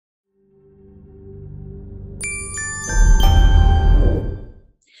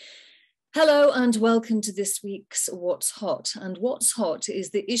Hello and welcome to this week's What's Hot. And what's hot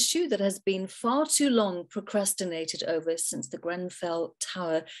is the issue that has been far too long procrastinated over since the Grenfell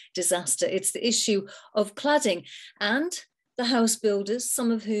Tower disaster. It's the issue of cladding, and the house builders,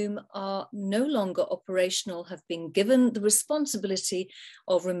 some of whom are no longer operational, have been given the responsibility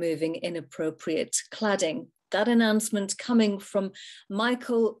of removing inappropriate cladding. That announcement coming from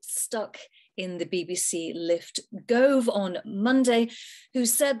Michael Stuck in the BBC Lift Gove on Monday, who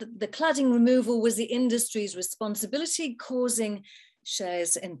said that the cladding removal was the industry's responsibility, causing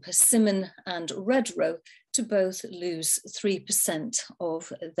shares in Persimmon and Redrow to both lose 3%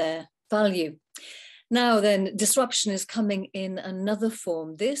 of their value. Now then, disruption is coming in another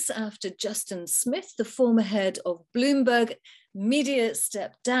form. This after Justin Smith, the former head of Bloomberg Media,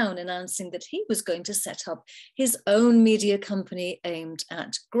 stepped down, announcing that he was going to set up his own media company aimed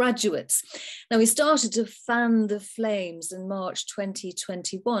at graduates. Now, he started to fan the flames in March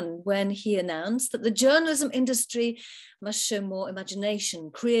 2021 when he announced that the journalism industry must show more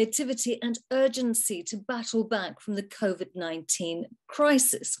imagination, creativity, and urgency to battle back from the COVID-19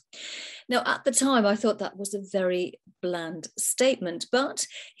 crisis. Now, at the time, I thought that was a very bland statement, but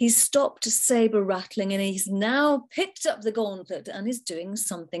he's stopped saber rattling and he's now picked up the gauntlet and is doing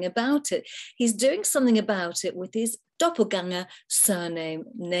something about it. He's doing something about it with his doppelganger surname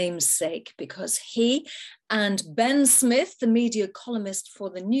namesake, because he and Ben Smith, the media columnist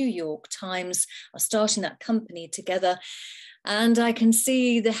for the New York Times, are starting that company together. And I can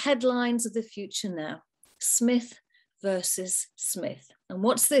see the headlines of the future now: Smith versus Smith. And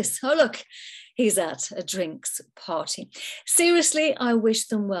what's this? Oh, look, he's at a drinks party. Seriously, I wish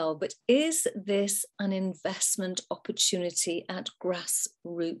them well, but is this an investment opportunity at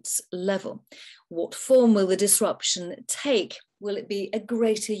grassroots level? What form will the disruption take? Will it be a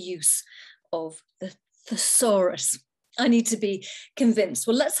greater use of the thesaurus? I need to be convinced.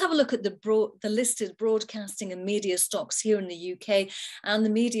 Well, let's have a look at the listed broadcasting and media stocks here in the UK. And the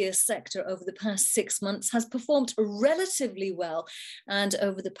media sector over the past 6 months has performed relatively well. And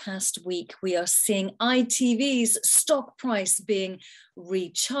over the past week, we are seeing ITV's stock price being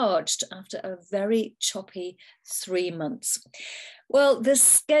recharged after a very choppy 3 months. Well, the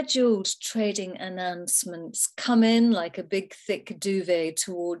scheduled trading announcements come in like a big, thick duvet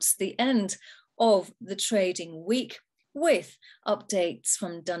towards the end of the trading week, with updates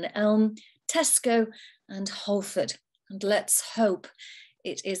from Dunelm, Tesco and Halford. And let's hope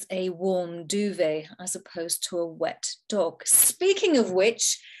it is a warm duvet as opposed to a wet dog. Speaking of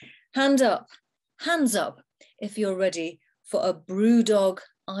which, hands up if you're ready for a Brewdog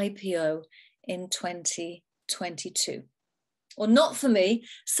IPO in 2022. Well, not for me,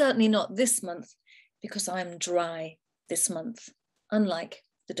 certainly not this month, because I'm dry this month, unlike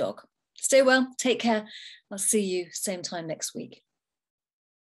the dog. Stay well, take care. I'll see you same time next week.